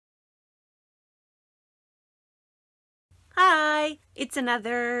Hi, it's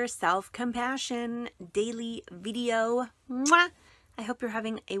another self-compassion daily video. Mwah! I hope you're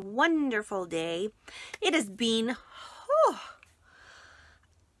having a wonderful day. It has been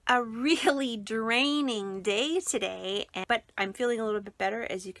a really draining day today, but I'm feeling a little bit better,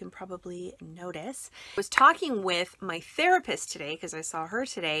 as you can probably notice. I was talking with my therapist today because I saw her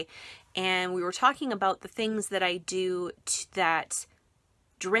today, and we were talking about the things that I do that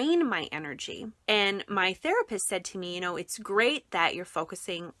drain my energy. And my therapist said to me, it's great that you're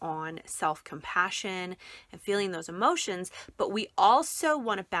focusing on self-compassion and feeling those emotions, but we also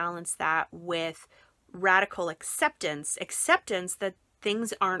want to balance that with radical acceptance that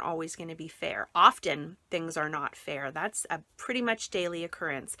things aren't always going to be fair. Often things are not fair. That's a pretty much daily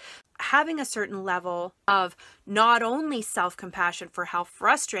occurrence. Having a certain level of not only self-compassion for how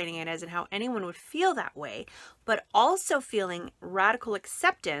frustrating it is and how anyone would feel that way, but also feeling radical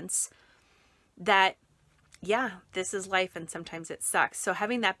acceptance that, yeah, this is life and sometimes it sucks. So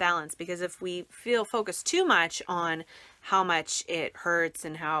having that balance, because if we feel focused too much on how much it hurts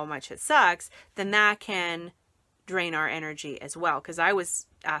and how much it sucks, then that can drain our energy as well. Because I was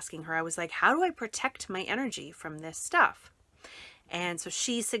asking her, I was like, how do I protect my energy from this stuff? And so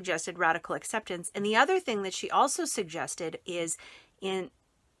she suggested radical acceptance. And the other thing that she also suggested is in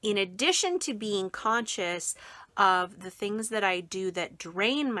addition to being conscious of the things that I do that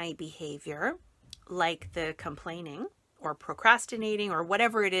drain my behavior, like the complaining or procrastinating or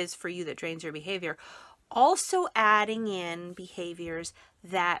whatever it is for you that drains your behavior, also adding in behaviors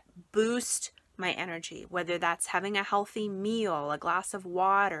that boost my energy, whether that's having a healthy meal, a glass of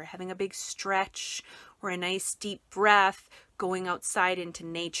water, having a big stretch or a nice deep breath, going outside into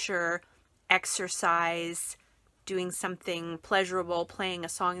nature, exercise, doing something pleasurable, playing a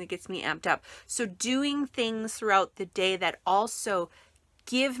song that gets me amped up. So doing things throughout the day that also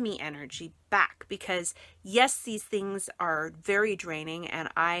give me energy back, because yes, these things are very draining and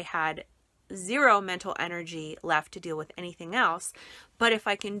I had zero mental energy left to deal with anything else. But if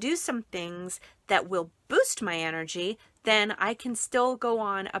I can do some things that will boost my energy, then I can still go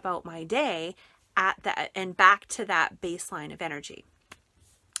on about my day at that and back to that baseline of energy.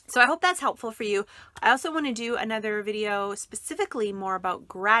 So I hope that's helpful for you. I also want to do another video specifically more about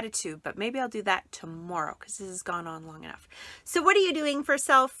gratitude, but maybe I'll do that tomorrow because this has gone on long enough. So what are you doing for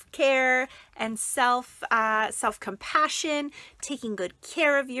self-care and self-compassion, taking good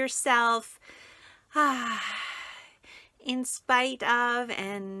care of yourself, in spite of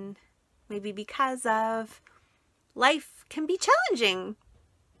and maybe because of life can be challenging.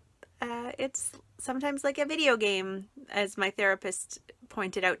 It's sometimes like a video game, as my therapist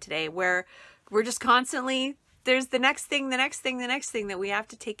pointed out today, where we're just constantly, there's the next thing that we have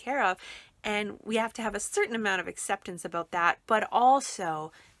to take care of. And we have to have a certain amount of acceptance about that, but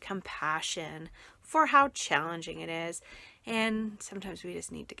also compassion for how challenging it is. And sometimes we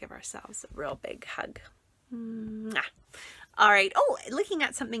just need to give ourselves a real big hug. Mwah. All right. Oh, looking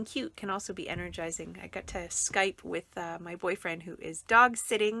at something cute can also be energizing. I got to Skype with my boyfriend, who is dog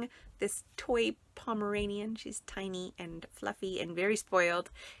sitting this toy Pomeranian. She's tiny and fluffy and very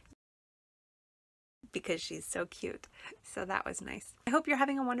spoiled because she's so cute. So that was nice. I hope you're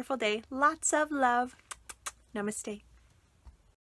having a wonderful day. Lots of love. Namaste.